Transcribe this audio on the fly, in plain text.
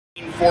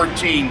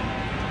1914,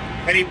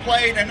 and he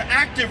played an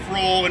active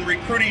role in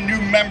recruiting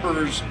new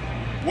members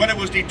when it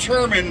was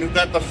determined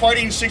that the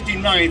Fighting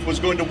 69th was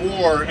going to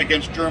war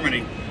against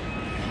Germany.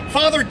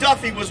 Father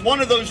Duffy was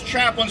one of those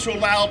chaplains who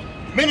allowed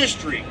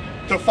ministry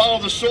to follow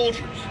the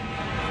soldiers.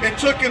 It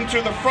took him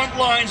to the front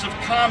lines of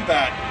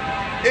combat,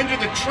 into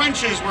the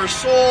trenches where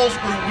souls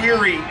grew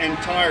weary and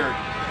tired.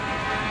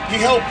 He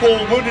helped pull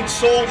wounded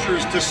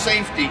soldiers to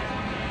safety.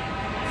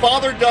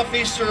 Father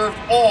Duffy served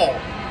all,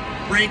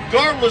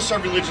 regardless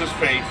of religious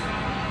faith,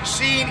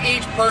 seeing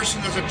each person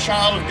as a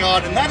child of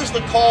God, and that is the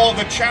call of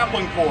the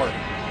Chaplain Corps.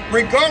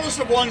 Regardless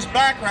of one's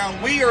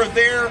background, we are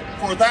there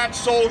for that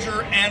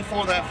soldier and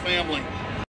for that family.